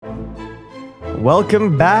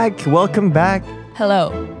Welcome back. Welcome back.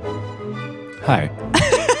 Hello. Hi.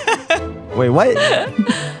 Wait, what? Okay.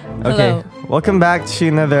 Hello. Welcome back to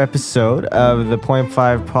another episode of the Point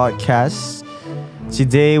Five podcast.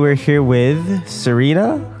 Today we're here with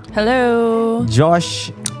Serena, Hello.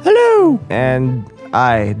 Josh, hello, and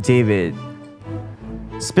I, David.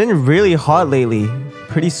 It's been really hot lately.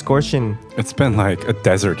 Pretty scorching. It's been like a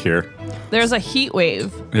desert here. There's a heat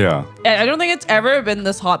wave. Yeah. I don't think it's ever been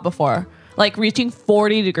this hot before. Like reaching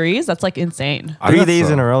 40 degrees. That's like insane. 3 days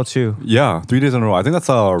in a row too. Yeah, 3 days in a row. I think that's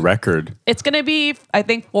a record. It's going to be, I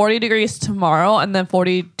think, 40 degrees tomorrow and then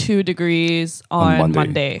 42 degrees on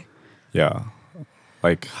Monday. Yeah.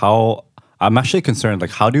 Like I'm actually concerned,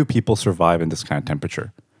 like how do people survive in this kind of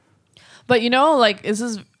temperature? But like this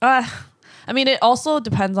is, it also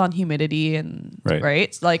depends on humidity and,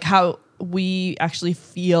 right? Like how we actually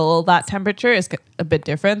feel that temperature is a bit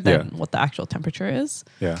different than what the actual temperature is.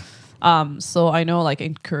 Yeah. So I know like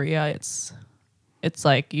in Korea, it's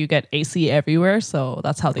like you get AC everywhere. So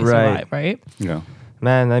that's how they survive, right? Yeah.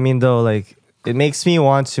 Man, I mean though, like it makes me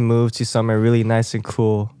want to move to somewhere really nice and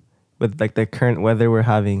cool with like the current weather we're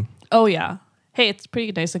having. Oh yeah. Hey, it's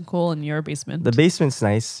pretty nice and cool in your basement. The basement's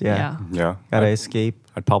nice. Yeah. Yeah. Gotta escape.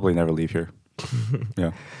 I'd probably never leave here.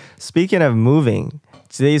 Yeah. Speaking of moving,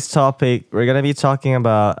 today's topic, we're going to be talking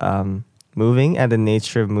about moving and the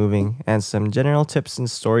nature of moving and some general tips and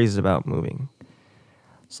stories about moving.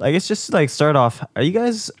 So I guess just to like start off, do you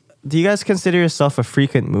guys consider yourself a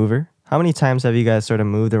frequent mover? How many times have you guys sort of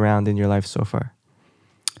moved around in your life so far?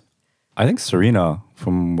 I think Serena,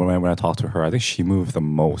 from when I talked to her, I think she moved the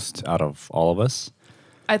most out of all of us.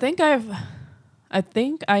 I think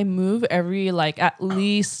I move every like at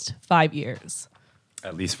least 5 years.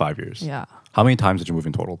 At least 5 years. Yeah. How many times did you move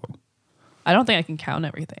in total though? I don't think I can count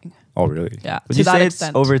everything. Oh, really? Yeah. Would to you that say extent.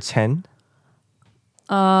 it's over 10?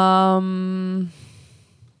 I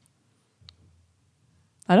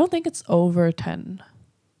don't think it's over 10.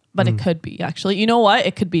 But it could be actually. You know what?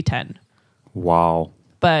 It could be 10. Wow.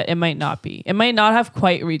 But it might not be. It might not have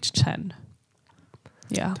quite reached 10.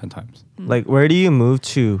 Yeah. 10 times. Like where do you move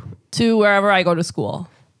to? To wherever I go to school.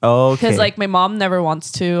 Oh, okay. Because like my mom never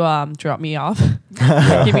wants to drop me off,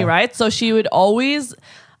 give me rides. So she would always,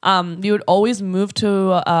 we would always move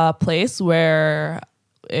to a place where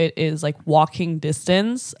it is like walking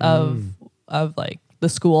distance of like the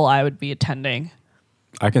school I would be attending.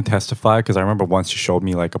 I can testify because I remember once she showed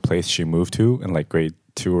me like a place she moved to in like grade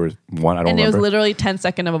 2 or 1. I don't remember. And it was literally 10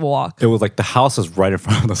 seconds of a walk. It was like the house is right in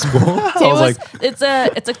front of the school. So I was like, it's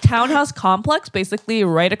a townhouse complex basically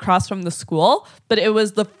right across from the school, but it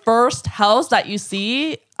was the first house that you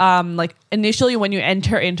see like initially when you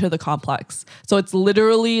enter into the complex. So it's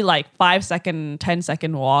literally like 5 second,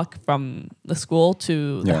 10-second walk from the school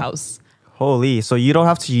to the house. Holy, so you don't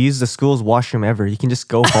have to use the school's washroom ever. You can just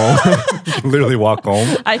go home. you can literally walk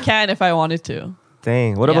home. I can if I wanted to.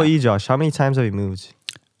 Dang. What about you, Josh? How many times have you moved?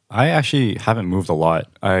 I actually haven't moved a lot.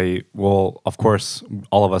 Of course,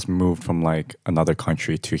 all of us moved from like another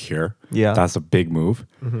country to here. Yeah. That's a big move.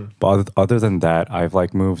 But other than that, I've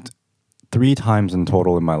like moved 3 times in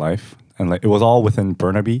total in my life. And like it was all within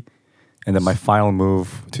Burnaby. And then my final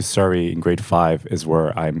move to Surrey in grade 5 is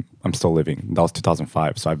where I'm still living. That was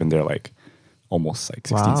 2005. So I've been there like almost like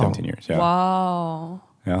 16, 17 years. Yeah. Wow.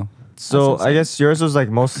 Yeah. So I guess yours was like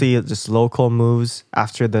mostly just local moves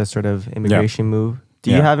after the sort of immigration move.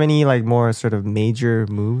 Do you have any like more sort of major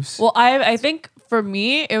moves? Well, I think for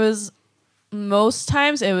me, it was most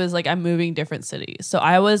times it was like I'm moving different cities. So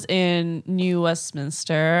I was in New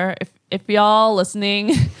Westminster. If y'all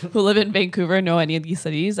listening who live in Vancouver know any of these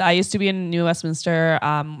cities, I used to be in New Westminster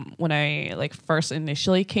when I like first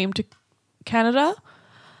initially came to Canada.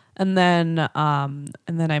 And then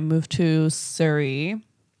I moved to Surrey.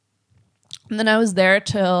 And then I was there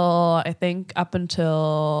till I think up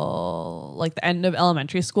until like the end of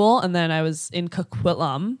elementary school. And then I was in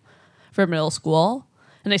Coquitlam for middle school.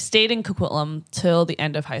 And I stayed in Coquitlam till the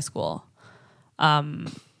end of high school.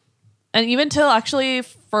 And even till actually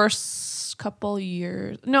first couple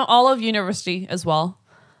years, no, all of university as well.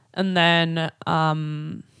 And then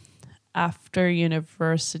after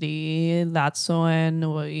university, that's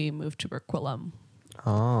when we moved to Burquitlam.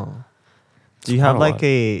 Oh. Do you have like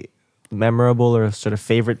a memorable or sort of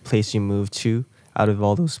favorite place you moved to out of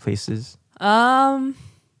all those places? I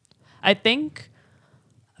think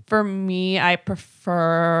for me, I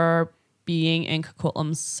prefer being in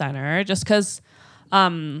Coquitlam Center just because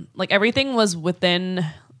like everything was within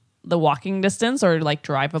the walking distance or like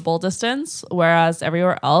drivable distance, whereas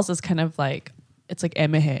everywhere else is kind of like it's like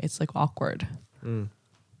emehe, it's like awkward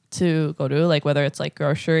to go to, like whether it's like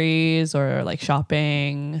groceries or like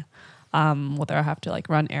shopping. whether I have to like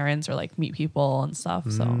run errands or like meet people and stuff.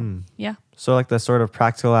 So yeah. So like the sort of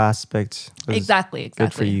practical aspect was Exactly.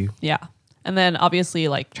 good for you. Yeah. And then obviously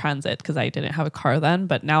like transit because I didn't have a car then,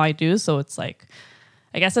 but now I do. So it's like,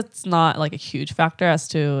 I guess it's not like a huge factor as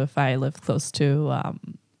to if I live close to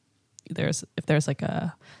if there's like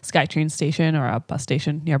a SkyTrain station or a bus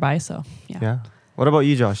station nearby. So yeah. Yeah. What about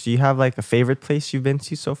you, Josh? Do you have like a favorite place you've been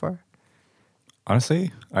to so far?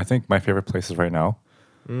 Honestly, I think my favorite places right now.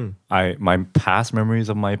 My past memories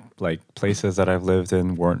of my like places that I've lived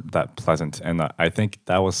in weren't that pleasant, and I think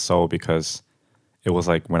that was so because it was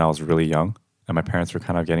like when I was really young, and my parents were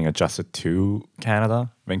kind of getting adjusted to Canada,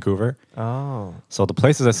 Vancouver. Oh. So the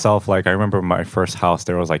places itself, like I remember my first house,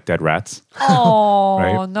 there was like dead rats. Oh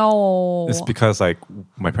Right? no. It's because like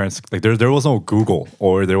my parents like there was no Google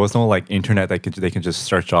or there was no like internet that they can just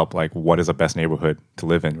search up like what is the best neighborhood to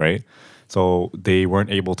live in, right? So they weren't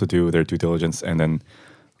able to do their due diligence and then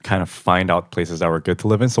kind of find out places that were good to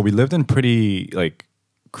live in. So we lived in pretty like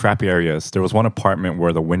crappy areas. There was one apartment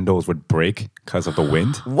where the windows would break because of the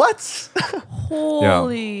wind. What?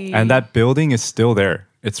 Holy. And that building is still there.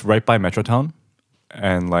 It's right by Metrotown.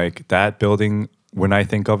 And like that building, when I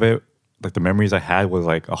think of it, like the memories I had was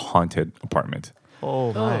like a haunted apartment.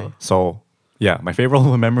 Oh my. So yeah, my favorite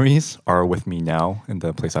memories are with me now in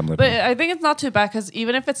the place I'm living. But I think it's not too bad because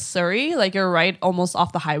even if it's Surrey, like you're right almost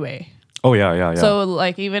off the highway. Oh yeah. So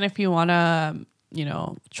like even if you want to,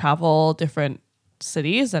 travel different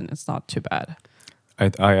cities, then it's not too bad.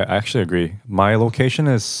 I actually agree. My location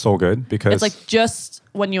is so good because It's like just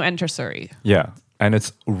when you enter Surrey. yeah, and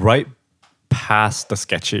it's right past the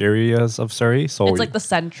sketchy areas of Surrey. So It's like the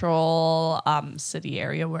central city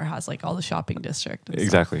area where it has like all the shopping district. And stuff.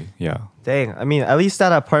 exactly, yeah. Dang. I mean, at least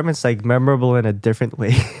that apartment's like memorable in a different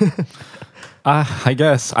way. I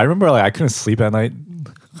guess I remember like I couldn't sleep at night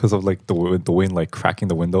because of like the wind like cracking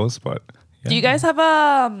the windows. But yeah. Do you guys have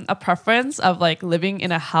a preference of like living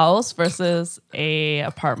in a house versus a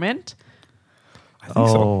apartment? I think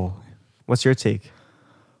so. What's your take?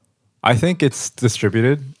 I think it's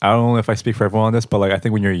distributed. I don't know if I speak for everyone on this, but like I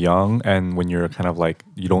think when you're young and when you're kind of like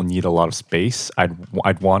you don't need a lot of space,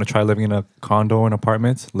 I'd want to try living in a condo or an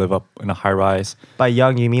apartment, live up in a high rise. By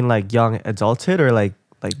young, you mean like young adulthood or like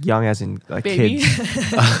young as in like Baby.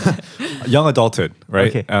 kids? Young adulthood, right?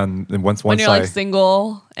 Okay. And then once When you're I like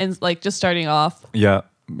single and like just starting off. yeah,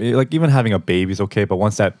 like even having a baby is okay, but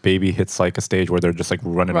once that baby hits like a stage where they're just like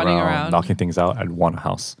running around, knocking things out, I'd want a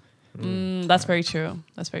house. That's very true.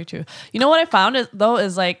 That's very true. You know what I found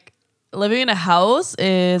is like living in a house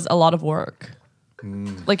is a lot of work.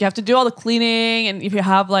 Like you have to do all the cleaning, and if you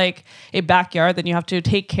have like a backyard, then you have to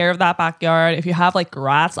take care of that backyard. If you have like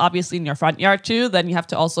grass, obviously in your front yard too, then you have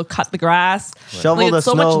to also cut the grass. Shovel Like, the it's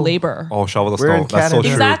so snow. much labor. Oh, shovel the We're snow. in That's so Canada.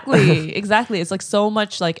 true. Exactly. Exactly. It's like so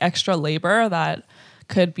much like extra labor that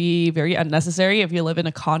could be very unnecessary if you live in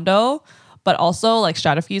a condo. But also like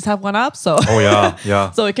strata fees have went up, so Oh yeah, yeah.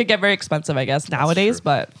 so it could get very expensive, I guess, nowadays. true.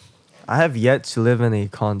 But I have yet to live in a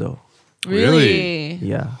condo. really,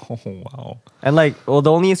 Yeah. Oh wow. And like, well,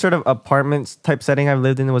 the only sort of apartment type setting I've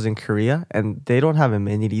lived in was in Korea, and they don't have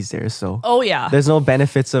amenities there. So oh yeah, there's no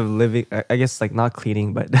benefits of living, I guess, like not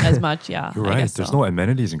cleaning, but as much. Yeah, You're I right. guess There's so. no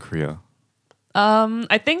amenities in Korea.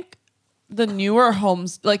 I think the newer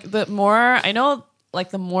homes, like the more I know, like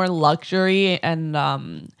the more luxury and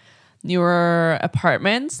newer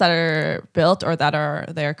apartments that are built or that are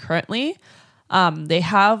there currently, they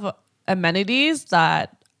have amenities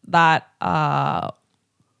that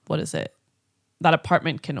what is it? That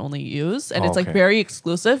apartment can only use, and Oh, it's like okay. very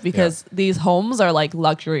exclusive because these homes are like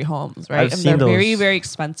luxury homes, right? I've and seen they're very those. very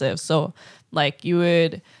expensive. So like you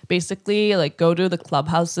would basically like go to the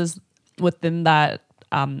clubhouses within that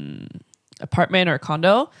apartment or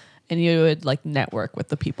condo, and you would like network with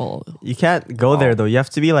the people. you can't go there though. You have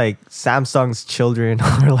to be like Samsung's children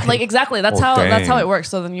or like, Like exactly, that's Oh, how dang. it works.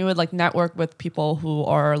 So then you would like network with people who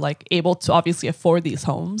are like able to obviously afford these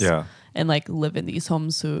homes, Yeah. and like live in these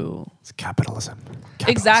homes who It's capitalism.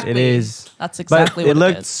 exactly It is. That's but exactly it what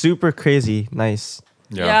looked it is. super crazy nice.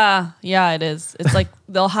 Yeah, it is. It's like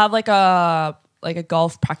they'll have like a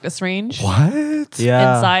golf practice range What?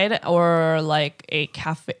 Yeah. inside, or like a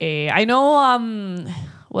cafe. I know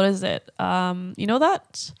what is it? You know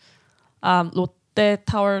that Lotte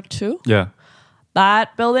Tower 2? Yeah.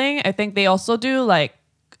 That building, I think they also do like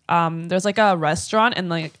there's like a restaurant and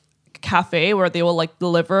like cafe where they will like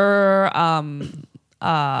deliver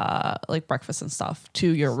like breakfast and stuff to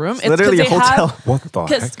your room. It's literally 'cause a they hotel. What the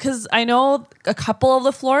heck? Because I know a couple of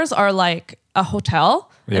the floors are like a hotel,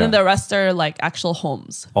 and then Yeah. the rest are like actual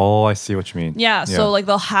homes. Oh, I see what you mean. Yeah, so like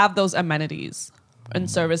they'll have those amenities and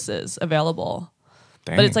services available.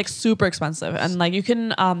 but it's like super expensive. And like you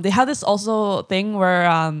can, they have this also thing where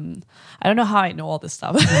I don't know how I know all this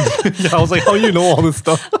stuff, Yeah, I was like, how you know all this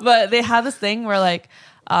stuff? but they have this thing where like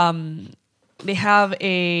they have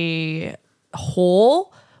a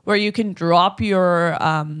hole where you can drop your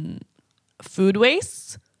food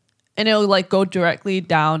waste, and it'll like go directly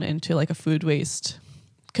down into like a food waste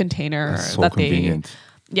container That's so that convenient.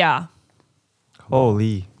 yeah,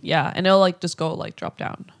 Holy. yeah, and it'll like just go like drop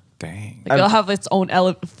down. Dang. Like it'll have its own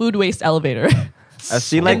food waste elevator. I've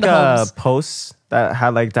seen In like the homes. posts that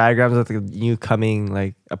had like diagrams of the new coming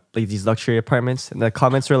like these luxury apartments, and the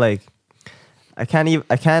comments were like, I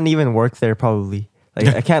can't even work there probably. Like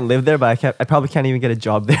I can't live there, but I probably can't even get a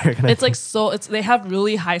job there. kind of It's thing. like so they have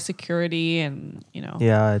really high security, and you know.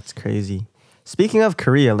 Yeah, it's crazy. Speaking of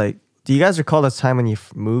Korea, like, do you guys recall the time when you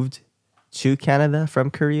moved to Canada from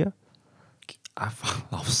Korea? I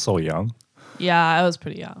was so young. Yeah, I was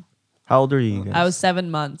pretty young. How old are you guys? I was 7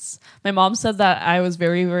 months. My mom said that I was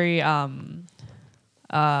very, very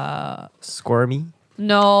squirmy.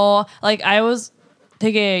 no, like I was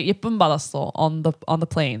되게 예쁨 받았어 on the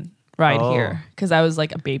plane ride Oh. here because I was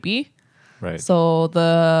like a baby. Right. So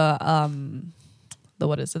the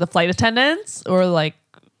what is it? The flight attendants were like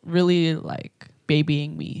really like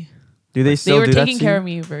babying me. Do they They still were do that taking to care you of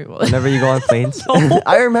me very well. whenever you go on planes?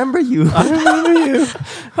 I remember you.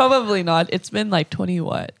 Probably not. It's been like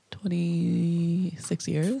 26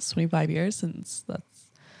 years, 25 years since that's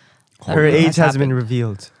Her that age has has been happened.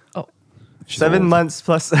 revealed. Oh, She's 7 old. months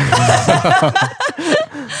plus.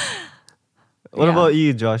 What Yeah. about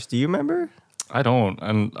you, Josh? Do you remember? I don't.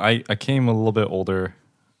 And I came a little bit older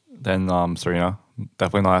than Serena.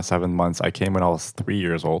 Definitely not at 7 months. I came when I was 3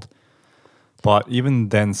 years old. But even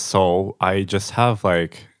then, so I just have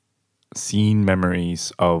like seen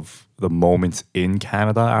memories of the moments in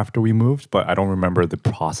Canada after we moved, but I don't remember the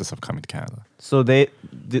process of coming to Canada. So did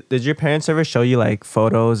your parents ever show you like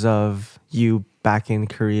photos of you back in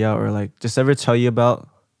Korea, or like just ever tell you about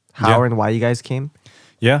how Yeah. and why you guys came?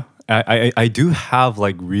 Yeah, I do have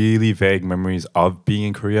like really vague memories of being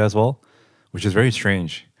in Korea as well, which is very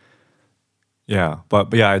strange. Yeah,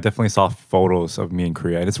 but yeah, I definitely saw photos of me in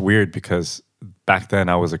Korea, and it's weird because back then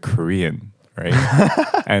I was a Korean, right?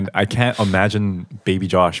 And I can't imagine baby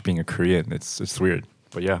Josh being a Korean. It's weird,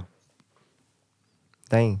 but yeah.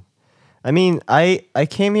 Dang. I mean, I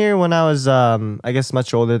came here when I was I guess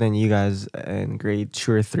much older than you guys in grade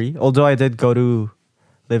 2 or 3. Although I did go to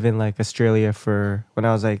live in like Australia for when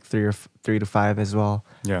I was like 3 to 5 as well.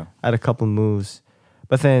 Yeah. I had a couple moves.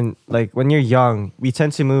 But then like when you're young, we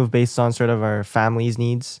tend to move based on sort of our family's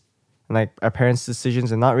needs and like our parents'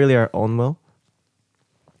 decisions and not really our own will.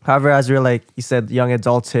 However, as we're like you said, young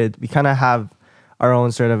adulthood, we kind of have our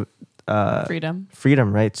own sort of freedom,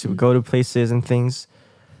 right? To go to places and things.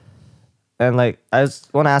 And like, I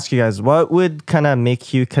just want to ask you guys, what would kind of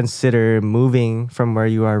make you consider moving from where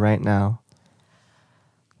you are right now?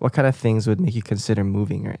 What kind of things would make you consider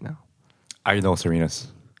moving right now? I know Serena's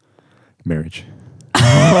marriage.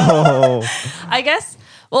 Oh, I guess.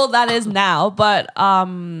 Well, that is now, but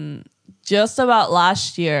just about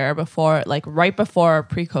last year, before like right before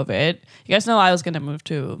pre-COVID, you guys know I was gonna move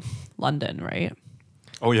to London, right?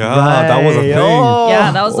 Oh yeah, that was a Right. thing. Oh.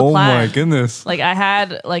 Yeah, that was the Oh plan. my goodness. Like I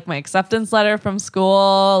had like my acceptance letter from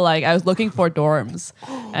school. Like I was looking for dorms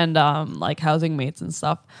and like housing mates and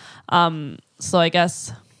stuff. So I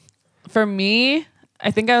guess for me,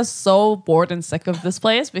 I think I was so bored and sick of this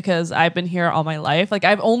place because I've been here all my life. Like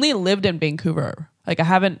I've only lived in Vancouver. Like I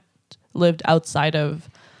haven't lived outside of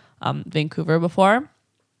Vancouver before.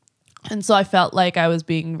 And so I felt like I was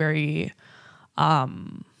being very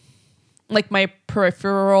like my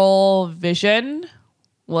peripheral vision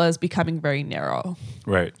was becoming very narrow.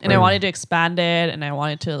 Right. And I wanted to expand it, and I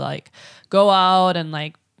wanted to like go out and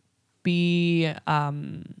like be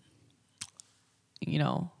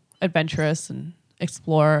adventurous and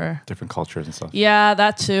explore. Different cultures and stuff. Yeah,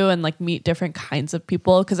 that too, and like meet different kinds of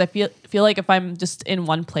people, because I feel like if I'm just in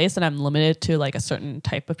one place and I'm limited to like a certain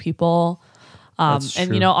type of people. That's And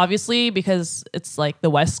true. obviously because it's like the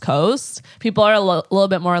West Coast, people are a little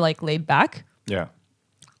bit more like laid back. Yeah.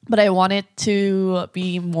 But I wanted to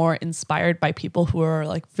be more inspired by people who are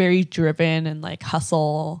like very driven and like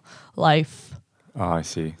hustle life. Oh, I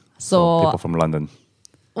see. So- people from London.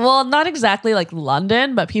 Well, not exactly like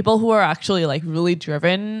London, but people who are actually like really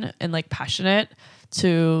driven and like passionate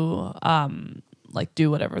to like do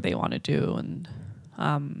whatever they want to do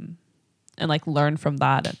and like learn from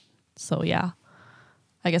that. And so yeah,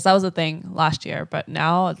 I guess that was a thing last year, but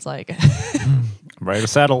now it's like I'm ready to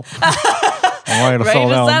settle. I'm ready to ready settle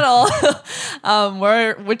to down.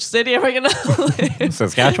 settle. Which city are we gonna live?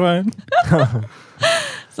 Saskatchewan.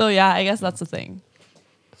 So yeah, I guess that's the thing.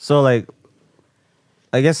 So like,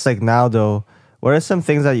 I guess like now though, what are some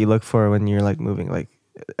things that you look for when you're like moving? Like,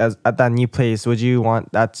 as at that new place, would you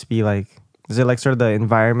want that to be like? Is it like sort of the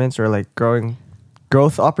environments or like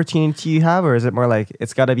growth opportunity you have, or is it more like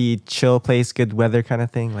it's got to be chill place, good weather kind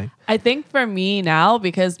of thing? Like, I think for me now,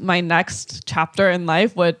 because my next chapter in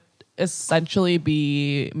life would essentially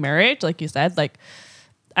be marriage, like you said, like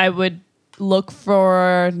I would look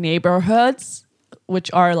for neighborhoods which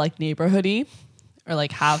are like neighborhoody or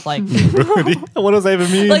like have like What does that even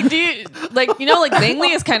mean? like do you like like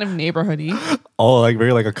Langley is kind of neighborhoody, Oh, like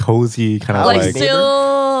very like a cozy kind of Like like, neighbor-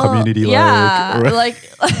 still community yeah, like. like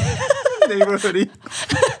neighborhoody.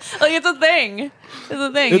 like it's a thing. It's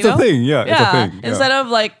a thing. It's you a know? thing, yeah, it's a thing, yeah. Instead of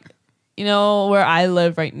like, where I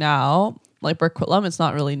live right now, like Burquitlam, it's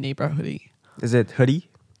not really neighborhoody. Is it hoodie?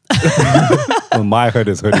 Well, my hood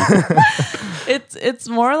is hoodie. It's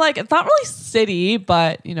more like it's not really city,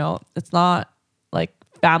 but it's not like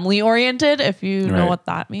family oriented. If you know Right. what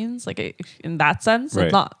that means, like in that sense, Right.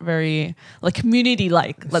 it's not very like community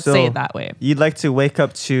like. Let's So, say it that way. You'd like to wake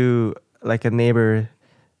up to like a neighbor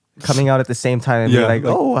coming out at the same time and be like,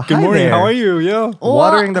 "Oh, good hi morning. there. How are you? Yeah. Well,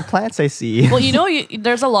 Watering the plants I see." Well,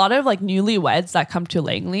 there's a lot of like newlyweds that come to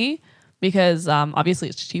Langley because obviously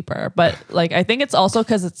it's cheaper, but like I think it's also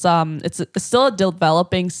because it's still a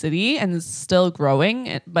developing city and it's still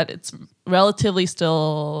growing, but it's relatively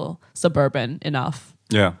still suburban enough.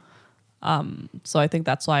 Yeah. So I think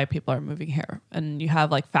that's why people are moving here, and you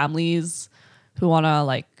have like families who want to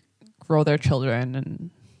like grow their children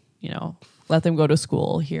and let them go to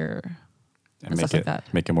school here. And stuff like that.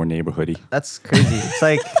 make it more neighborhoody. That's crazy. It's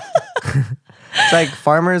like it's like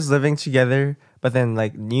farmers living together, but then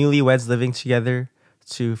like newlyweds living together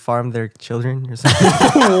to farm their children or something.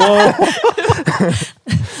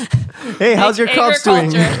 Hey, how's your crops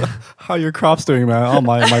doing? Agriculture. How your crops doing, man? Oh,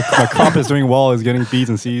 my crop is doing well. Is getting B's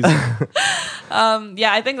and C's.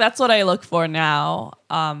 Yeah, I think that's what I look for now.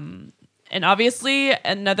 And obviously,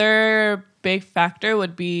 another big factor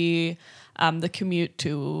would be the commute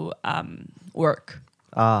to work.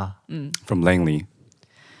 Ah, From Langley.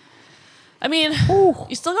 I mean,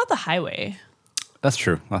 you still got the highway, That's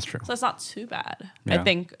true. That's true. so it's not too bad. I Yeah.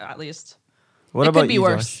 think, at least. what It about could be you,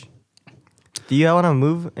 worse. Josh? Do you want to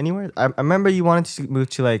move anywhere? I remember you wanted to move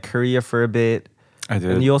to like Korea for a bit, I did.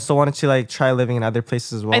 and you also wanted to like try living in other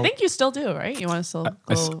places as well. I think you still do, right? You want to still go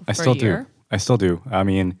I for still a year? do. I still do. I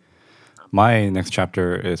mean, my next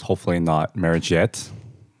chapter is hopefully not marriage yet.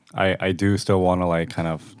 I do still want to like kind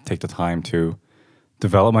of take the time to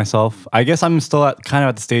develop myself. I guess I'm still at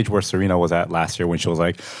the stage where Serena was at last year when she was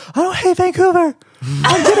like, "I don't hate Vancouver.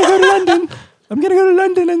 I'm gonna go to London. I'm gonna go to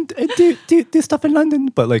London and do stuff in London."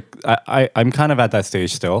 But like I'm kind of at that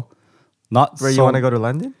stage still. Not Where you so- want to go to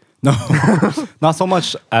London? No, not so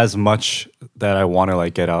much that I want to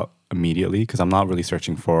like get out immediately because I'm not really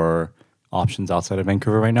searching for options outside of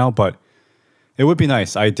Vancouver right now. But it would be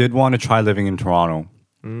nice. I did want to try living in Toronto,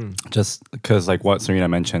 just because like what Serena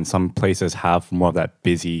mentioned, some places have more of that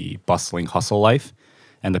busy, bustling hustle life,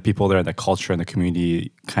 and the people there, the culture and the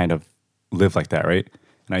community kind of live like that, right?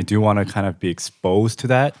 And I do want to kind of be exposed to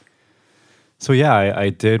that. So yeah, I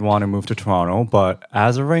did want to move to Toronto, but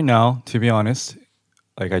as of right now, to be honest,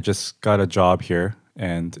 like I just got a job here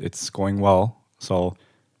and it's going well. So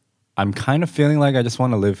I'm kind of feeling like I just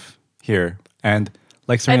want to live here. And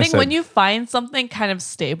like I Serena think said, when you find something kind of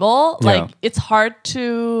stable, Yeah. like it's hard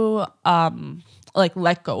to like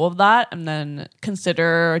let go of that and then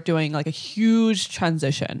consider doing like a huge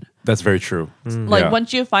transition. that's very true. Like Yeah.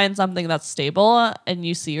 once you find something that's stable and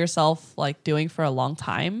you see yourself like doing for a long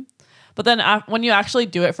time, but then when you actually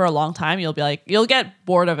do it for a long time, you'll be like you'll get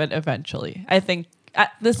bored of it eventually. I think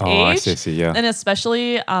at this Oh, age, I see, yeah. and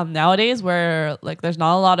especially nowadays where like there's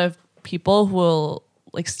not a lot of people who will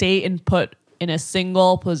like stay put in a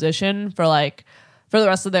single position for the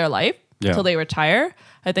rest of their life Yeah. till they retire.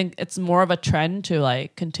 I think it's more of a trend to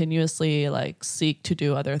like continuously like seek to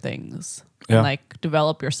do other things Yeah. and like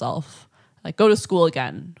develop yourself, like go to school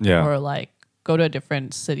again, Yeah. or like go to a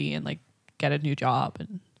different city and like get a new job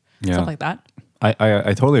and Yeah. stuff like that.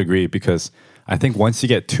 I totally agree because I think once you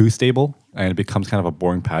get too stable and it becomes kind of a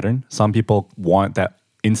boring pattern, some people want that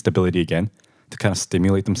instability again to kind of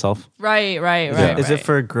stimulate themselves. Right. Yeah. Is it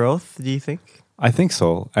for growth, do you think? I think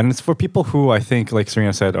so. And it's for people who I think, like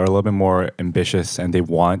Serena said, are a little bit more ambitious and they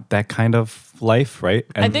want that kind of life, right?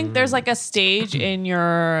 And I think there's like a stage in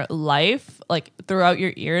your life, like throughout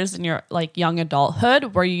your years in your like young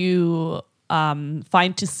adulthood, where you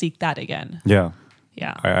find to seek that again. yeah,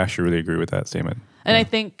 Yeah. I actually really agree with that statement. And I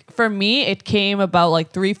think for me, it came about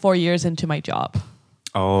like 3-4 years into my job.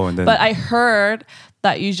 Oh, and then But I heard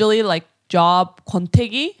that usually like job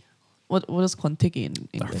권태기. What is 권태기 in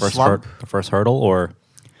English? Slump? The first hurdle, or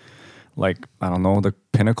like I don't know, the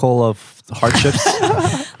pinnacle of hardships.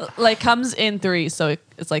 Like comes in three, so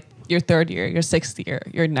it's like your third year, your sixth year,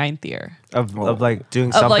 your ninth year of like doing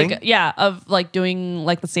of something. like of like doing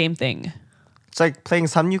like the same thing. It's like playing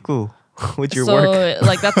samyuku with your so work.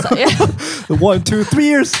 like that's 1, 2, 3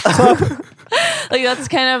 years. like that's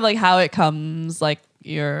kind of like how it comes. Like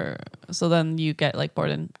so then you get like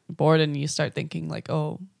bored and you start thinking like,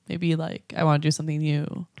 oh, maybe like I want to do something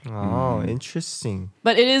new. Oh, interesting.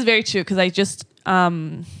 But it is very true because I just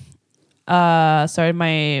started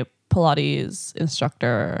my Pilates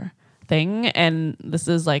instructor thing, and this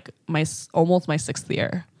is like almost my 6th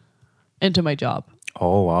year into my job.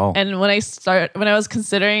 Oh wow. And when I was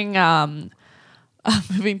considering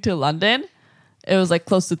moving to London, it was like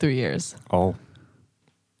close to 3 years. Oh.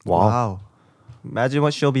 Wow. Wow. Imagine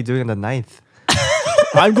what she'll be doing on the 9th.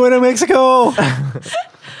 I'm going to Mexico.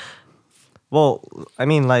 Well, I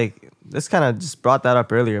mean, like, this kind of just brought that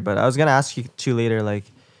up earlier, but I was going to ask you too later, like,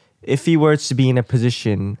 if you were to be in a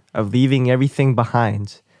position of leaving everything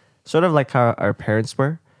behind, sort of like how our parents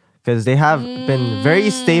were, because they have been very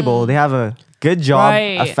stable. They have a good job,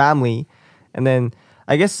 a Right. family. And then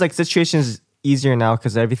I guess, like, situation's easier now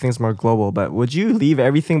because everything's more global, but would you leave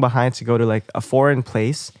everything behind to go to, like, a foreign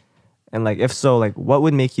place? And like, if so, like, what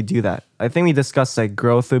would make you do that? I think we discussed like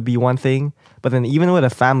growth would be one thing, but then even with a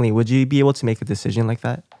family, would you be able to make a decision like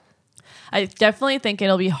that? I definitely think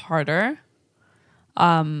it'll be harder.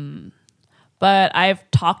 But I've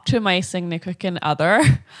talked to my significant other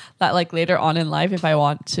that like later on in life, if I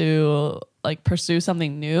want to like pursue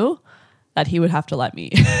something new, that he would have to let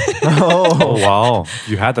me. Oh wow.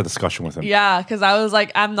 You had that discussion with him. Yeah, because I was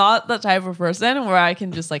like, I'm not the type of person where I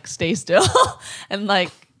can just like stay still and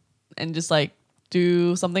just like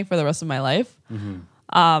do something for the rest of my life.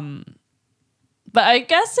 But I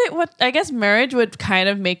guess marriage would kind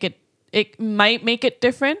of it might make it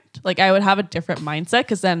different. Like I would have a different mindset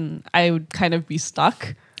because then I would kind of be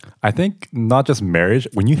stuck. I think not just marriage.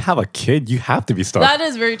 When you have a kid, you have to be stuck. That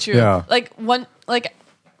is very true. Yeah. Like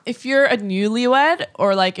if you're a newlywed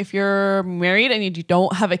or like if you're married and you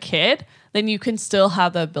don't have a kid, then you can still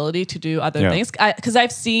have the ability to do other Yeah. things. Because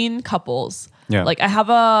I've seen couples. Yeah. Like I have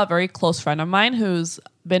a very close friend of mine who's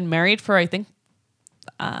been married for I think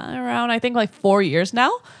around like 4 years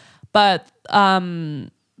now, but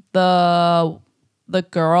the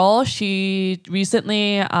girl, she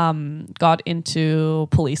recently got into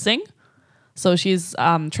policing, so she's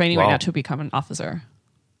training right Wow. now to become an officer.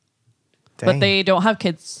 Dang. But they don't have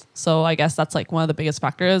kids, so I guess that's like one of the biggest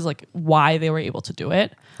factors, like why they were able to do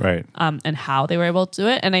it, Right. and how they were able to do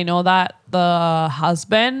it. And I know that the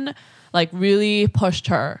husband like really pushed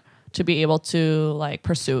her to be able to like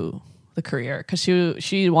pursue the career because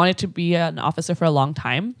she wanted to be an officer for a long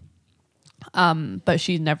time, but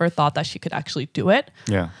she never thought that she could actually do it.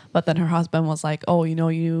 Yeah. But then her husband was like, "Oh, you know,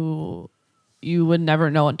 you would never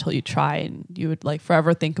know until you try, and you would like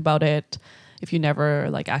forever think about it if you never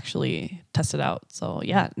like actually test it out." So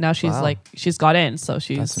yeah, now she's Wow. like she's got in, so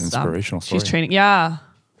she's That's an inspirational She's story. training. Yeah,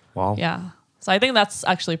 Wow. yeah. So I think that's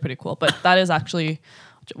actually pretty cool. But that is actually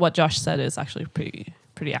what Josh said is actually pretty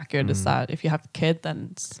accurate. Is that if you have a kid,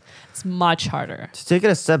 then it's much harder. To take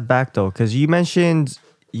it a step back though, because you mentioned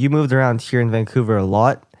you moved around here in Vancouver a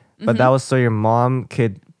lot, but that was so your mom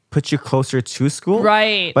could put you closer to school.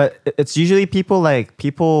 Right. But it's usually people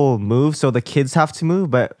move so the kids have to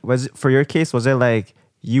move. But was it, for your case, was it like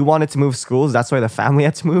you wanted to move schools? That's why the family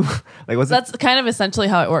had to move? Like was That's kind of essentially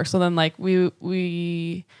how it works. So then like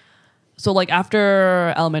so like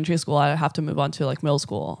after elementary school, I have to move on to like middle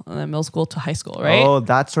school and then middle school to high school, right? Oh,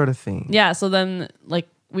 that sort of thing. Yeah. So then like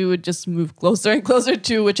we would just move closer and closer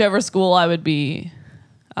to whichever school I would be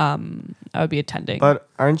attending. But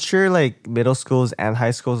aren't your like middle schools and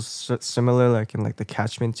high schools similar, like in like the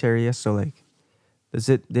catchment area? So like,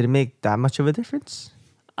 did it make that much of a difference?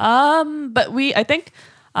 But I think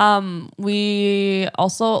we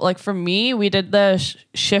also like for me we did the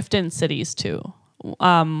shift in cities too.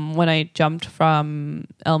 When I jumped from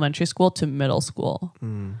elementary school to middle school,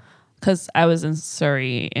 because I was in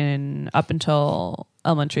Surrey up until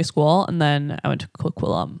elementary school, and then I went to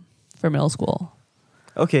Coquitlam for middle school.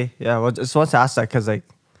 Okay, yeah. Well, just want to ask that because like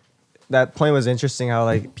that point was interesting. How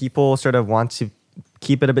like people sort of want to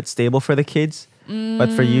keep it a bit stable for the kids,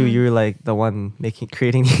 but for you, you're like the one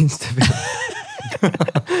creating the instability.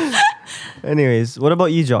 Anyways, what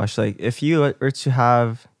about you, Josh? Like, if you were to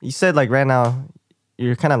have, you said like right now,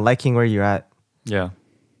 you're kind of liking where you're at, Yeah.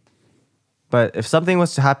 but if something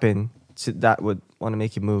was to happen that would want to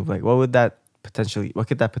make you move, like what could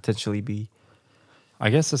that potentially be? I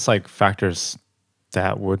guess it's like factors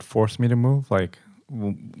that would force me to move. Like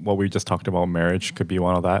what we just talked about, marriage could be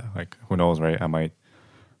one of that. Like who knows, right? I might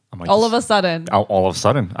All of a sudden. all of a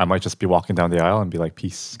sudden, I might just be walking down the aisle and be like,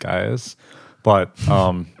 "Peace, guys." But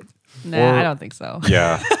Nah, or- I don't think so.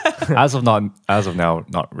 yeah, as of now,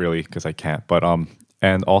 not really because I can't. But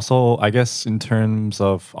and also I guess in terms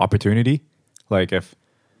of opportunity, like if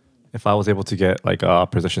I was able to get like a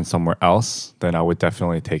position somewhere else, then I would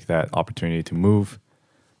definitely take that opportunity to move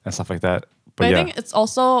and stuff like that. But yeah, I think it's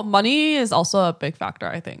also money is also a big factor.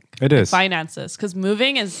 I think It Like is. finances, because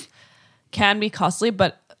moving can be costly,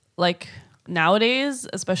 but like nowadays,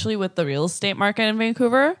 especially with the real estate market in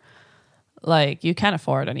Vancouver, like you can't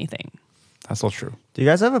afford anything. that's so true. Do you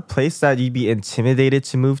guys have a place that you'd be intimidated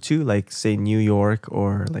to move to, like say New York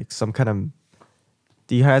or like some kind of?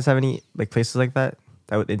 Do you guys have any like places like that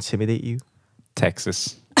would intimidate you?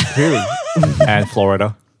 Texas Really? and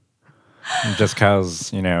Florida, just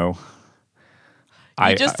because you know.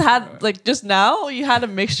 You had like just now you had a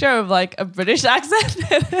mixture of like a British accent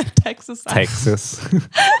and a Texas accent Texas.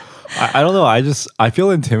 I don't know. I feel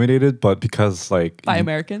intimidated, but because like by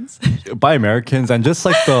Americans. by Americans and just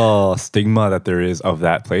like the stigma that there is of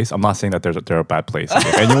that place. I'm not saying that they're a bad place.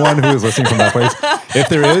 Like, anyone who is listening from that place, if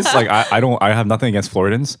there is, like I have nothing against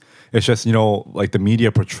Floridans. It's just, you know, like the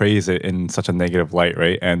media portrays it in such a negative light,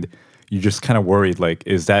 right? And you just kind of worried, like,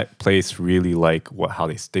 is that place really like how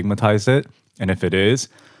they stigmatize it? And if it is,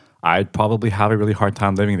 I'd probably have a really hard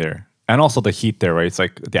time living there. And also the heat there, right? It's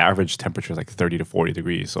like the average temperature is like 30 to 40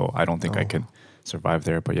 degrees. So I don't think I can survive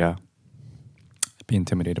there. But yeah, I'd be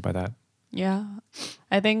intimidated by that. Yeah.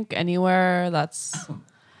 I think anywhere that's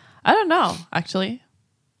I don't know, actually.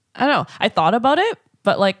 I don't know. I thought about it,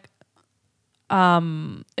 but like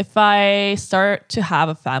if I start to have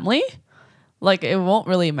a family, like it won't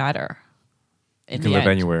really matter. You can live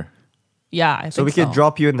anywhere. Yeah, I think So we could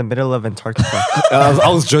drop you in the middle of Antarctica. I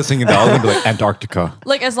was just thinking that. I was going to be like Antarctica.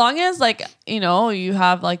 like as long as like, you know, you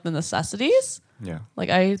have like the necessities, Yeah. like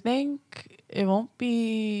I think it won't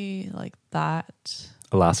be like that.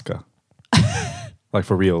 Alaska. Like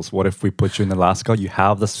for reals. What if we put you in Alaska? You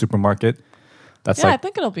have the supermarket. That's Yeah, I like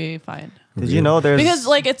think it'll be fine. Did you know there's Because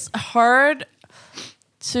like it's hard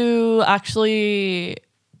to actually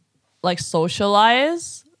like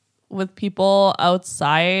socialize with people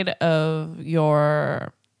outside of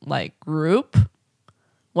your like group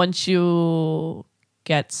once you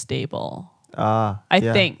get stable. I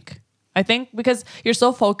yeah. think because you're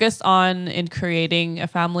so focused on in creating a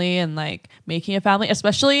family and like making a family,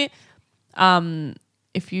 especially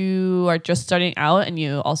if you are just starting out and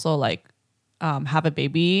you also like have a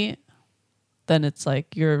baby, then it's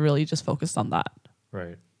like you're really just focused on that.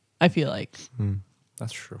 right. I feel like.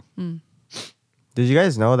 That's true. Did you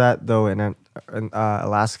guys know that though in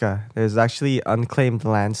Alaska there's actually unclaimed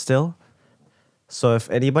land still? So if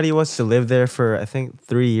anybody was to live there for I think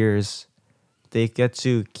 3 years, they get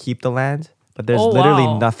to keep the land, but there's Oh, literally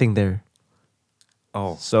wow. nothing there.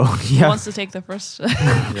 Oh. So Who yeah. wants to take the first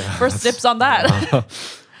first dips on that?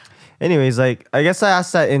 Anyways, like I guess I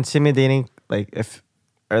asked that intimidating. Like, if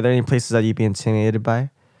are there any places that you'd be intimidated by?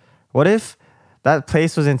 What if that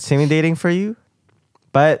place was intimidating for you,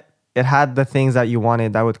 but it had the things that you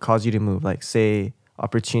wanted that would cause you to move? Like, say,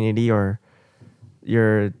 opportunity, or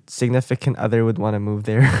your significant other would want to move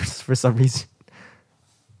there for some reason.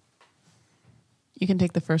 You can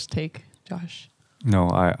take the first take, Josh. No,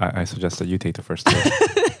 I suggest that you take the first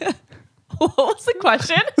step. What was the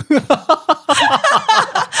question?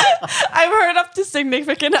 I've heard up to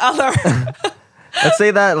significant other. Let's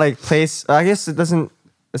say that like place. I guess it doesn't.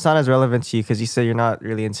 It's not as relevant to you because you said you're not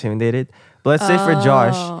really intimidated. But let's say for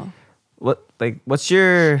Josh, what's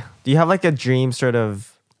your? Do you have like a dream sort of?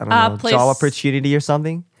 I don't know, place- job opportunity or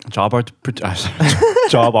something? job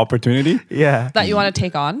opportunity? Yeah. that you want to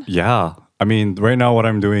take on, Yeah. I mean, right now what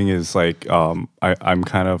I'm doing is like I'm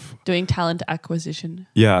kind of doing talent acquisition.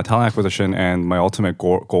 talent acquisition, and my ultimate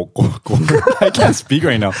goal I can't speak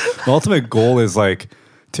right now. My ultimate goal is like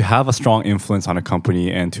to have a strong influence on a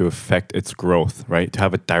company and to affect its growth, right? To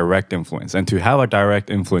have a direct influence. And to have a direct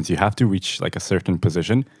influence, you have to reach like a certain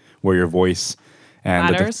position where your voice and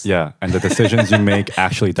Matters. and the decisions you make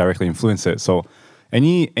actually directly influence it. So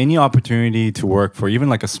any opportunity to work for even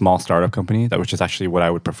like a small startup company, which is actually what I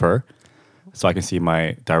would prefer, so I can see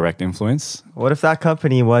my direct influence. What if that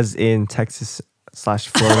company was in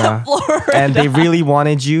Texas/Florida, and they really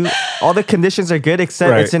wanted you? All the conditions are good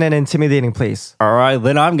except Right. it's in an intimidating place. All right,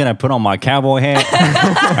 then I'm gonna put on my cowboy hat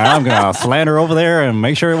and I'm gonna slander over there and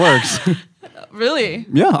make sure it works. Really?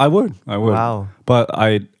 Yeah, I would. Wow. But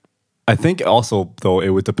I I think also though it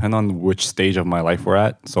would depend on which stage of my life we're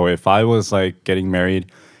at. So if I was like getting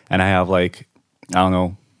married and I have like I don't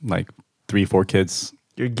know like 3-4 kids.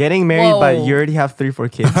 You're getting married, but Whoa. you already have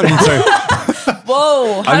 3-4 kids. I mean, sorry,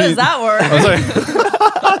 Whoa, how I does mean- that work? I'm sorry.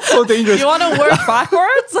 That's so dangerous. You want to work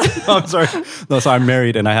backwards? I'm sorry. No, so I'm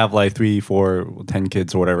married and I have like 3, 4, 10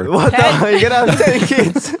 kids or whatever. What the hell? You're gonna have 10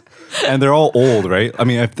 kids. And they're all old, right? I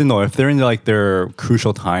mean, if they're in like their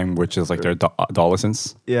crucial time, which is like their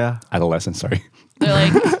adolescence, Yeah. adolescence, sorry. They're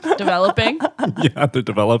like developing. Yeah, they're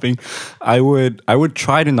developing. I would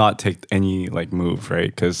try to not take any like move, right?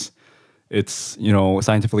 Because it's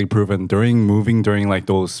scientifically proven during like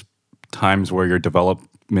those times where your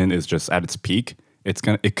development is just at its peak,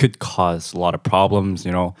 it could cause a lot of problems,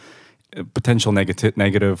 potential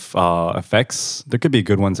negative effects. There could be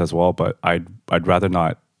good ones as well, but I'd rather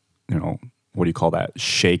not, what do you call that?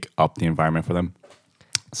 Shake up the environment for them.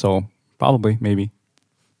 So probably, maybe.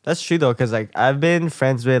 That's true though, because like I've been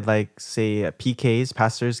friends with like say PKs,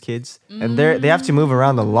 pastors' kids, and they have to move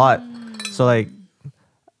around a lot. So like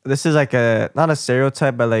this is like not a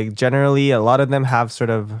stereotype, but like generally a lot of them have sort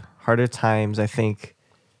of harder times, I think.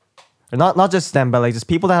 Or not just them, but like just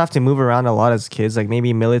people that have to move around a lot as kids, like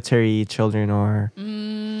maybe military children or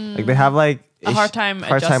like they have like A hard time with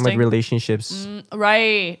adjusting. relationships.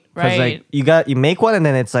 Right, Because right. like you make one and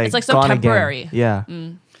then it's like It's like so gone temporary. again.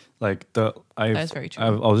 Yeah. Like That's very true. I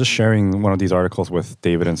was just sharing one of these articles with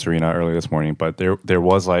David and Serena earlier this morning, but there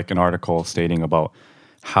was like an article stating about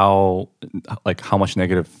how much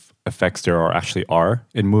negative effects there actually are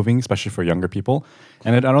in moving, especially for younger people.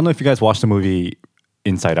 And I don't know if you guys watched the movie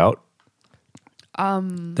Inside Out,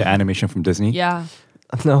 the animation from Disney. Yeah.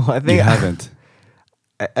 No, I You think haven't.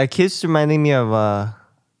 it keeps reminding me of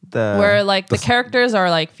the Where like the characters are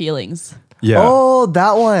like feelings. Yeah. Oh,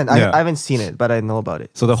 that one. Yeah. I haven't seen it, but I know about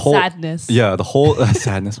it. So the whole Sadness. Yeah, the whole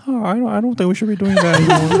sadness. Oh, I don't think we should be doing that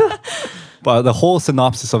anymore. But the whole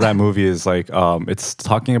synopsis of that movie is like it's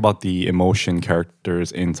talking about the emotion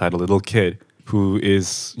characters inside a little kid who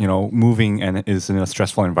is moving and is in a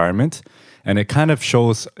stressful environment, and it kind of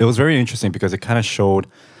shows. It was very interesting because it kind of showed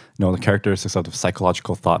the characteristics of the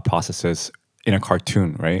psychological thought processes in a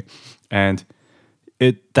cartoon, right? And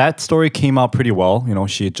that story came out pretty well.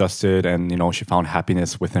 She adjusted and she found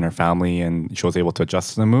happiness within her family and she was able to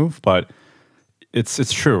adjust to the move. But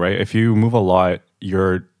it's true, right? If you move a lot,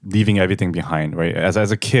 you're leaving everything behind, right?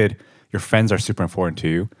 As a kid, your friends are super important to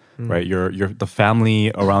you, right? The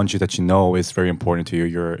family around you that you know is very important to you.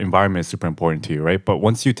 Your environment is super important to you, right? But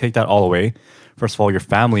once you take that all away, first of all, your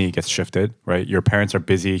family gets shifted, right? Your parents are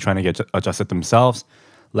busy trying to get adjusted themselves,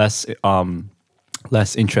 less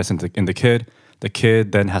interest in the kid. The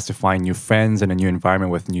kid then has to find new friends and a new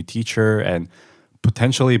environment with a new teacher, and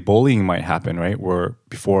potentially bullying might happen, right? Where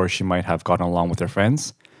before she might have gotten along with her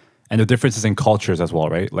friends. And the differences in cultures as well,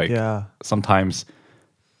 right? Like sometimes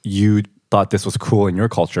you thought this was cool in your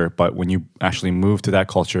culture, but when you actually move to that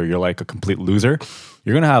culture, you're like a complete loser.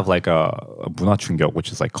 You're gonna have like a 문화충격,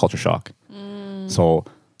 which is like culture shock. So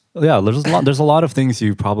yeah, there's a lot of things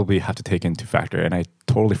you probably have to take into factor, and I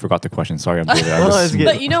totally forgot the question. Sorry, I'm David. it's good.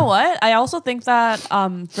 But you know what? I also think that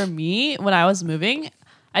for me, when I was moving,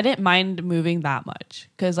 I didn't mind moving that much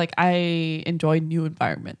because like I enjoy new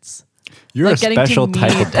environments You're like a getting to special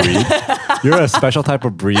type of breed. You're a special type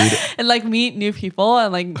of breed. and like meet new people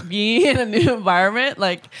and like being in a new environment,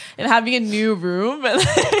 like and having a new room. And,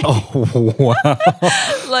 Oh wow!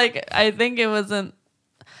 like I think it wasn't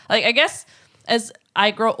like I guess as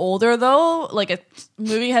I grow older though, like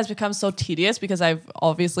moving has become so tedious because I've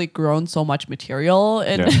obviously grown so much material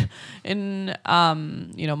in Yeah. in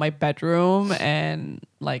my bedroom and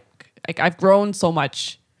like I've grown so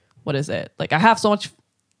much. What is it? Like I have so much.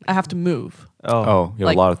 I have to move. Oh, you have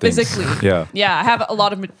Like a lot of things. physically. Yeah. Yeah, I have a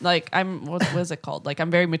lot of like I'm what is it called? Like I'm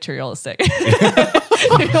very materialistic.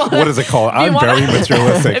 What is it called? I'm wanna- very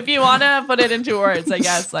materialistic. If you want to put it into words, I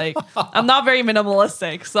guess like I'm not very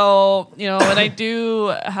minimalistic. So, when I do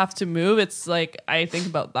have to move, it's like I think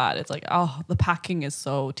about that. It's like, oh, the packing is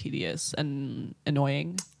so tedious and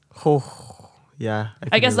annoying. Oh, yeah.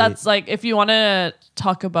 I guess that's like if you want to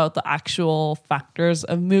talk about the actual factors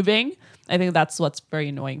of moving, I think that's what's very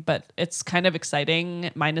annoying. But it's kind of exciting,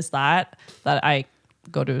 minus that I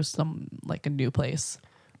go to some like a new place.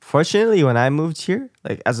 Fortunately, when I moved here,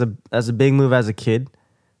 like as a big move as a kid,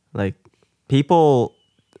 like people,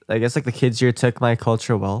 I guess like the kids here took my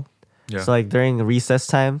culture well. Yeah. So like during recess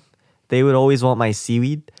time, they would always want my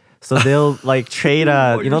seaweed. So they'll like trade you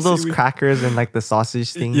know your those seaweed. crackers and like the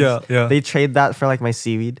sausage things. Yeah, yeah. They trade that for like my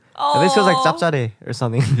seaweed. And this feels like Aw. 짭짤해 or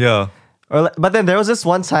something. Yeah. But then there was this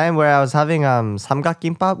one time where I was having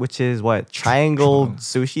samgakkimbap, which is what, triangle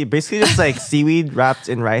sushi, basically just like seaweed wrapped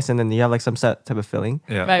in rice, and then you have like some type of filling.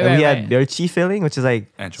 Yeah. Right, And we right. had birchi filling, which is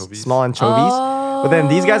like Anchovies. small anchovies. But then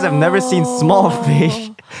these guys have never seen small fish.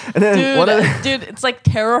 And then one of the, Dude, it's like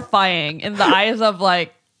terrifying in the eyes of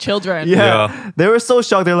like children. Yeah. they were so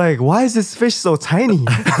shocked. They're like, "Why is this fish so tiny?"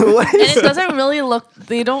 What And is it doesn't really look,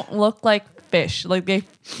 they don't look like fish. Like they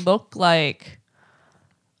look like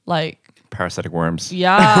Parasitic worms.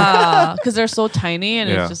 yeah, because they're so tiny and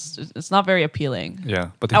Yeah. it's not very appealing.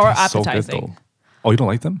 Yeah, but they Or taste so good appetizing. though. Oh, you don't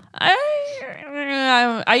like them?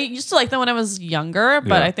 I used to like them when I was younger,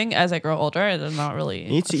 but Yeah. I think as I grow older, they're not really. You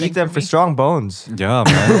need to a thing eat them for me. strong bones. Yeah,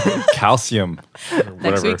 man. Calcium. Or Next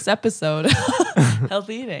whatever. week's episode,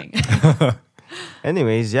 healthy eating.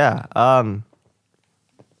 Anyways, yeah. I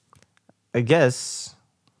guess.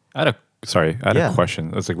 I had Yeah. a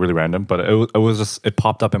question. It's like really random, but it was just it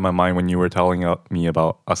popped up in my mind when you were telling me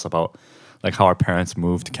about like how our parents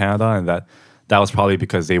moved to Canada, and that was probably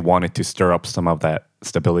because they wanted to stir up some of that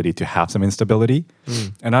stability to have some instability.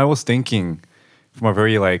 And I was thinking from a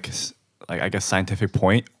very like I guess scientific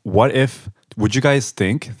point, would you guys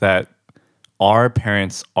think that our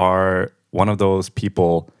parents are one of those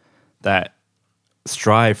people that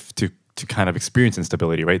strive to kind of experience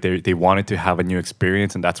instability, right? They wanted to have a new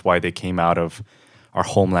experience, and that's why they came out of our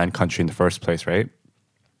homeland country in the first place, right?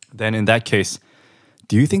 Then in that case,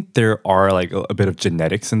 do you think there are like a bit of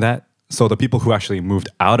genetics in that? So the people who actually moved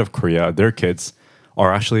out of Korea, their kids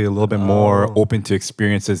are actually a little bit more open to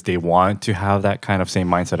experiences. They want to have that kind of same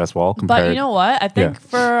mindset as well. But you know what? I think Yeah.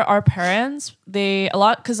 for our parents,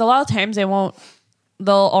 because a lot of times they'll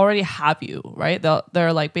already have you, right?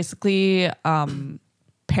 They're like basically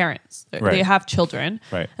parents. They Right. have children,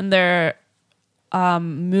 Right. and they're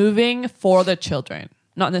moving for the children,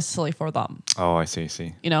 not necessarily for them. Oh, I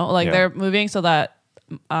see. You know, like Yeah. they're moving so that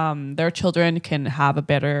their children can have a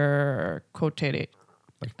better quoted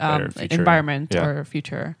Better future. environment Yeah. or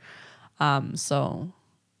future. So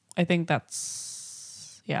I think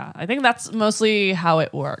that's mostly how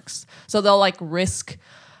it works. So they'll like risk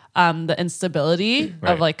the instability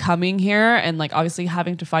Right. of like coming here and like obviously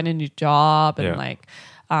having to find a new job and Yeah. like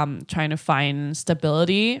trying to find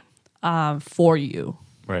stability for you.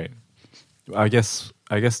 Right. I guess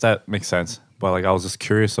that makes sense. But like I was just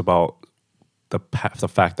curious about the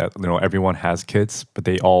fact that everyone has kids, but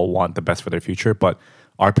they all want the best for their future. But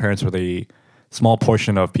our parents were the small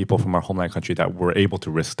portion of people from our homeland country that were able to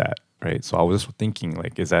risk that, right? So I was just thinking,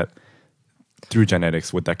 like, is that through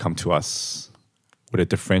genetics? Would that come to us? Would it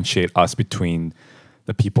differentiate us between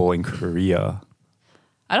the people in Korea?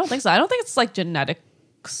 I don't think so. I don't think it's like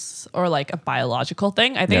genetics or like a biological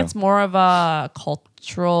thing. I think Yeah. it's more of a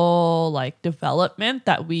cultural like development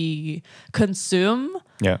that we consume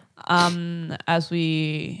Yeah. as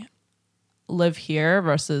we live here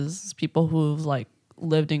versus people who've like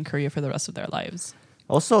lived in Korea for the rest of their lives.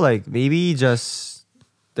 Also, like maybe just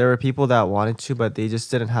there were people that wanted to, but they just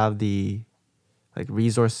didn't have the like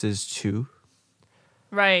resources to.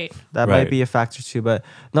 Right. That Right. might be a factor too. But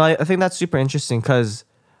no, I think that's super interesting because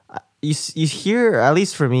you hear, at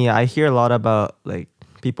least for me, I hear a lot about like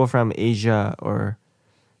people from Asia or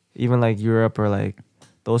even like Europe or like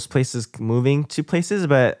those places moving to places.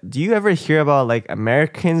 But do you ever hear about like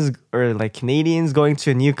Americans or like Canadians going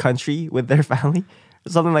to a new country with their family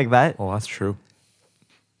or something like that? Well, that's true.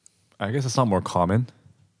 I guess it's not more common.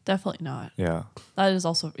 Definitely not. Yeah. That is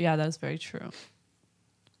also, yeah, that is very true.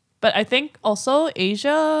 But I think also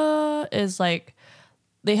Asia is like,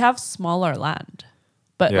 they have smaller land,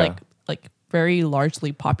 but Yeah. like very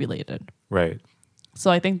largely populated. Right.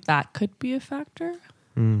 So I think that could be a factor.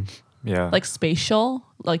 Yeah. Like spatial,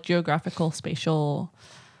 like geographical, spatial,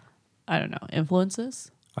 I don't know,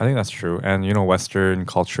 influences. I think that's true. And Western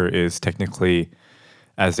culture is technically,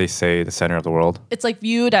 as they say, the center of the world. It's like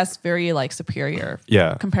viewed as very like superior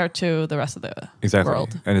Yeah. compared to the rest of the Exactly.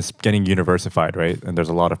 world. And it's getting universified, right? And there's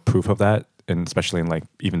a lot of proof of that, and especially in like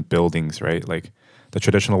even buildings, right? Like the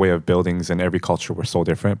traditional way of buildings in every culture were so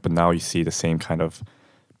different, but now you see the same kind of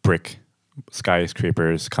brick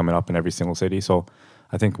skyscrapers coming up in every single city. So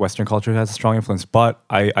I think Western culture has a strong influence, but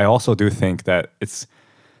I also do think that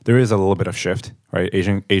there is a little bit of shift, right?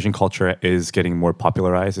 Asian culture is getting more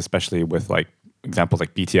popularized, especially with like examples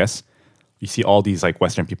like BTS. You see all these like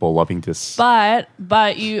Western people loving this.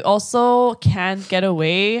 But you also can't get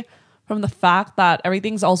away from the fact that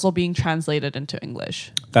everything's also being translated into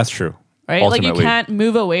English, That's true. right? Like you Ultimately. can't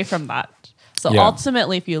move away from that. So Yeah.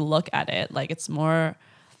 ultimately, if you look at it, like it's more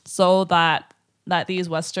so that these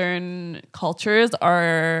Western cultures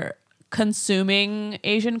are consuming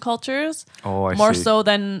Asian cultures Oh, I more see. so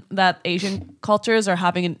than that Asian cultures are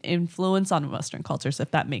having an influence on Western cultures,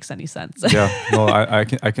 if that makes any sense. Yeah, no, I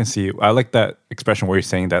can see. I like that expression where you're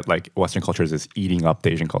saying that like Western cultures is eating up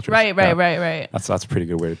the Asian cultures. right. Yeah. That's a pretty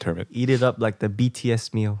good way to term it. Eat it up like the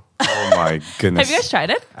BTS meal. Oh my goodness. Have you guys tried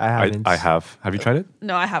it? I haven't. I have. Have you tried it?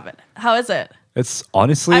 No, I haven't. How is it? It's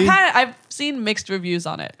honestly, I've seen mixed reviews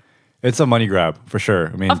on it. it's a money grab for sure.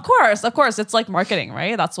 I mean, Of course, it's like marketing,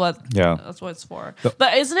 right? That's what it's for.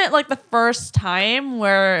 But isn't it like the first time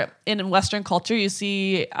where in Western culture you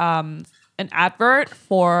see an advert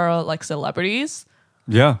for like celebrities,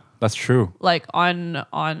 yeah, that's true. like on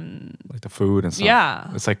Like the food and stuff. Yeah.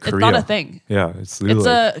 it's like It's Korea. not a thing. Yeah, it's literally it's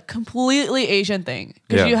like, a completely Asian thing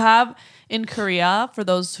because Yeah. you have in Korea, for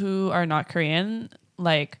those who are not Korean,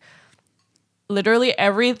 like literally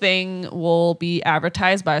everything will be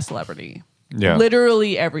advertised by a celebrity. yeah,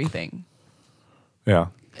 Literally everything. yeah.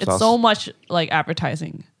 It's that's- so much like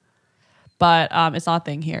advertising, but it's not a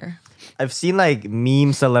thing here. I've seen like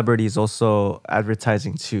meme celebrities also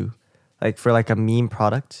advertising too, like for like a meme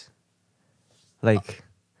product. Like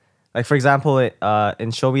for example,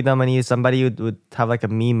 in Show Me the Money, somebody would have like a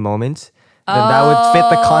meme moment. Then that would fit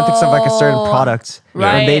the context of like a certain product,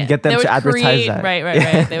 and they'd get them They to would advertise create, that.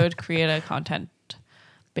 Right. They would create a content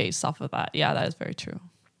based off of that. Yeah, that is very true.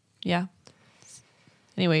 Yeah.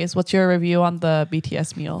 Anyways, what's your review on the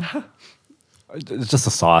BTS meal? It's just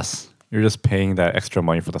a sauce. You're just paying that extra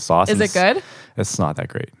money for the sauce. Is and it good? It's not that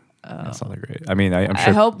great. It's not that great. I mean, I'm I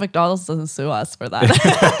sure hope McDonald's doesn't sue us for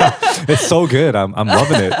that. it's so good. I'm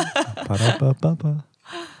loving it. Ba-da-ba-ba-ba.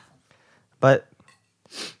 But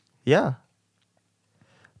yeah.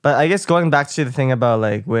 But I guess going back to the thing about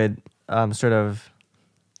like with sort of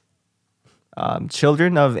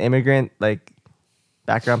children of immigrant like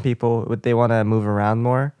background people, would they want to move around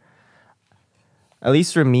more? At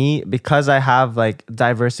least for me, because I have like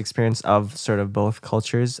diverse experience of sort of both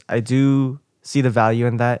cultures, I do see the value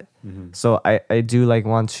in that. So I do like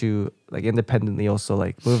want to like independently also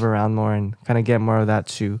like move around more and kind of get more of that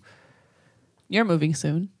too. You're moving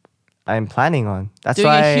soon. I'm planning on. That's Doing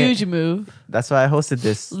why a huge move. that's why I hosted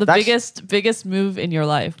this. The That's- biggest move in your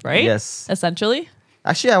life, right? Yes. Essentially.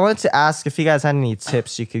 Actually, I wanted to ask if you guys had any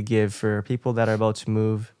tips you could give for people that are about to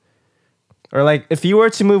move. Or like if you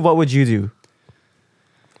were to move, what would you do?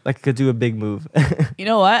 Like could do a big move. You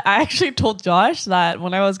know what? I actually told Josh that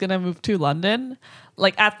when I was gonna move to London,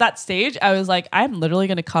 like at that stage, I was like, I'm literally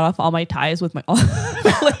gonna cut off all my ties with my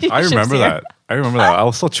I remember that. I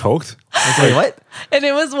was so choked. Wait, what? And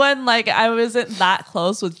it was when like I wasn't that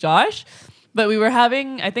close with Josh, but we were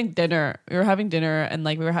having, I think, dinner. We were having dinner and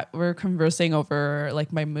like we were conversing over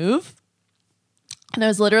like my move. And I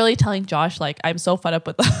was literally telling Josh, like, I'm so fed up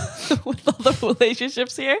with with all the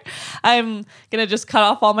relationships here. I'm gonna just cut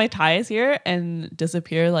off all my ties here and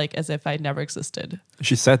disappear like as if I never existed.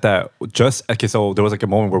 She said that just okay. So there was like a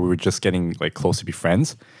moment where we were just getting like close to be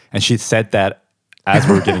friends, and she said that as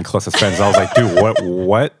we were getting close as friends. I was like, dude, what?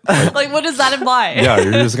 Like, Like, what does that imply? yeah,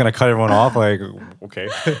 you're just gonna cut everyone off? Like, okay.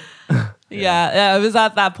 Yeah, it was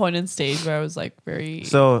at that point in stage where I was like very.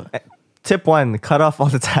 So tip 1, cut off all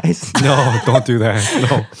the ties. No, don't do that.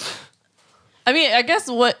 No. I mean, I guess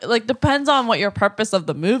what like depends on what your purpose of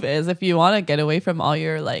the move is. If you want to get away from all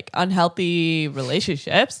your like unhealthy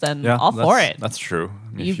relationships, then Yeah, all for it. That's true.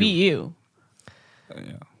 I mean, You if be you.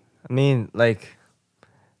 I mean, like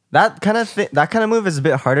that kind of move is a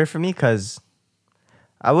bit harder for me because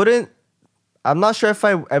I'm not sure if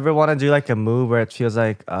I ever want to do like a move where it feels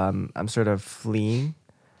like I'm sort of fleeing.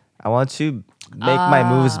 I want to make my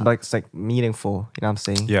moves like meaningful. You know what I'm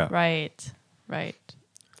saying? Yeah. Right.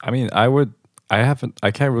 I mean,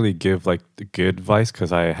 I can't really give like the good advice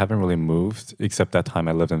because I haven't really moved except that time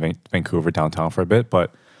I lived in Vancouver downtown for a bit.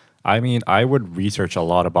 But I mean, I would research a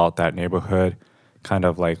lot about that neighborhood, kind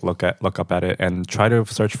of like look up at it and try to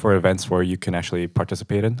search for events where you can actually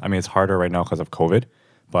participate in. I mean, it's harder right now because of COVID,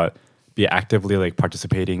 but be actively like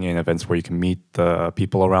participating in events where you can meet the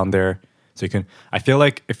people around there. So you can, I feel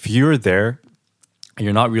like if you're there,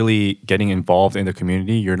 you're not really getting involved in the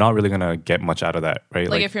community, you're not really gonna get much out of that, right?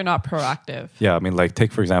 Like if you're not proactive. Yeah, I mean, like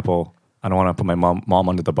take for example, I don't want to put my mom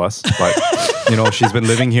under the bus, but you know, she's been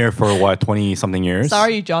living here for what 20 something years.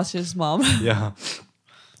 Sorry, Josh's mom. Yeah,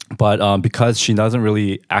 but because she doesn't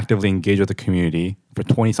really actively engage with the community for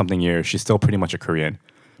 20 something years, she's still pretty much a Korean,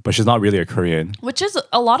 but she's not really a Korean. Which is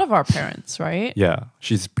a lot of our parents, right? Yeah,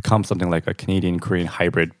 she's become something like a Canadian-Korean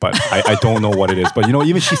hybrid, but I don't know what it is. But you know,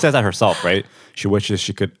 even she says that herself, right? She wishes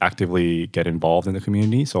she could actively get involved in the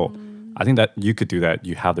community. So I think that you could do that.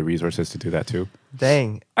 You have the resources to do that too.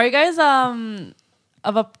 Dang. Are you guys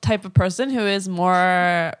of a type of person who is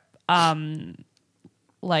more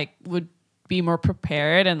like would be more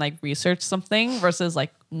prepared and like research something versus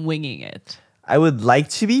like winging it? I would like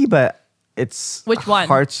to be, but it's Which one?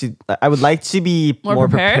 hard to. I would like to be more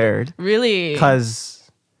prepared Really? because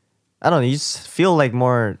I don't know. You just feel like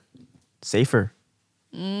more safer.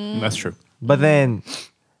 That's true. But then,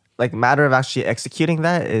 like, matter of actually executing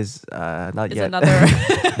that is not Is yet. another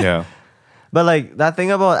Yeah. But like that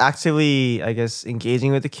thing about actively, I guess,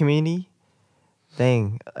 engaging with the community.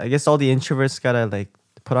 Dang, I guess all the introverts gotta like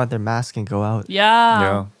put on their mask and go out. yeah.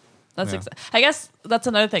 Yeah. That's Yeah. I guess that's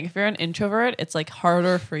another thing. If you're an introvert, it's like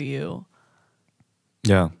harder for you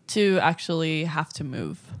Yeah. to actually have to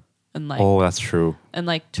move and like Oh, that's true. and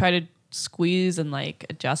like try to squeeze and like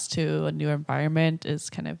adjust to a new environment is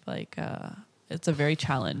kind of like it's a very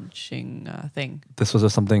challenging thing. This was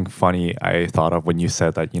just something funny I thought of when you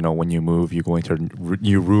said that, when you move, you go into a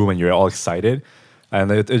new room and you're all excited. And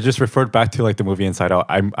it just referred back to like the movie Inside Out.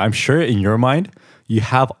 I'm sure in your mind, you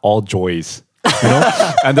have all joys.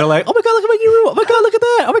 And they're like, oh my god, look at my new room. Oh my god, look at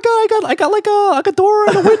that. Oh my god, I got like a door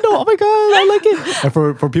and a window. Oh my god, I like it. And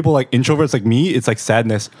for people like introverts like me, it's like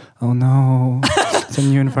sadness. Oh no, it's a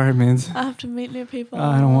new environment. I have to meet new people.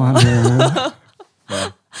 I don't want to.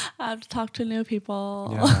 I have to talk to new people.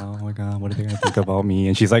 Yeah, oh my god, what are they gonna think about me?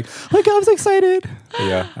 And she's like, oh my god, I'm so excited. But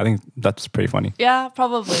yeah, I think that's pretty funny. Yeah,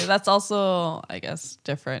 probably. That's also, I guess,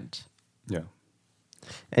 different. Yeah.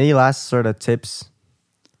 Any last sort of tips?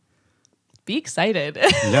 Be excited.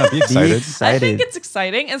 Yeah, be Be excited. I think excited. it's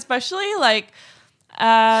exciting, especially like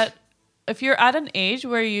if you're at an age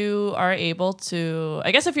where you are able to,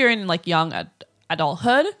 I guess if you're in like young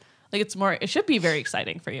adulthood, like it should be very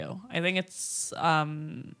exciting for you. I think it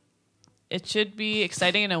should be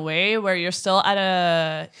exciting in a way where you're still at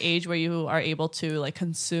a age where you are able to like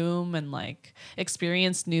consume and like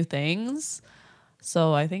experience new things.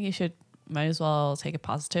 So I think you might as well take it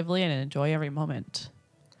positively and enjoy every moment.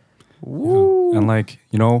 And like,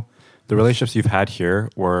 the relationships you've had here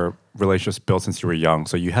were relationships built since you were young.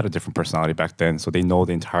 So you had a different personality back then. So they know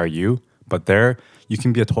the entire you. But there, you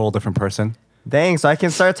can be a total different person. Dang, so I can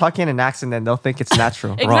start talking in an accent and they'll think it's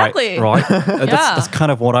natural. Exactly. Right. Yeah. That's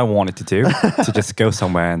kind of what I wanted to do. To just go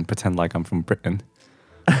somewhere and pretend like I'm from Britain.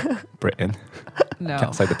 Britain. No.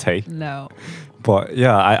 Can't say the T. No. But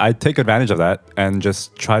yeah, I take advantage of that and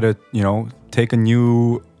just try to, take a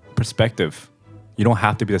new perspective. You don't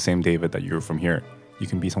have to be the same David that you're from here. You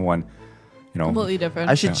can be someone, Completely different.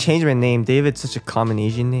 I should change my name. David's such a common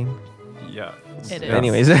Asian name. Yeah. It is.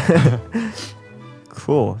 Anyways.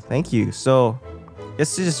 Cool. Thank you. So,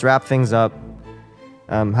 just to just wrap things up,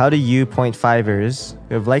 how do you, 0.5ers,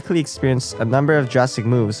 who have likely experienced a number of drastic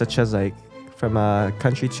moves, such as like from a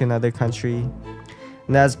country to another country,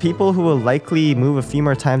 and as people who will likely move a few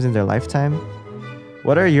more times in their lifetime,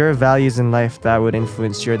 what are your values in life that would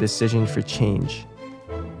influence your decision for change?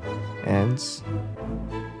 And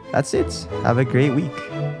that's it. Have a great week.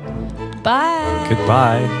 Bye.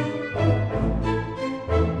 Goodbye.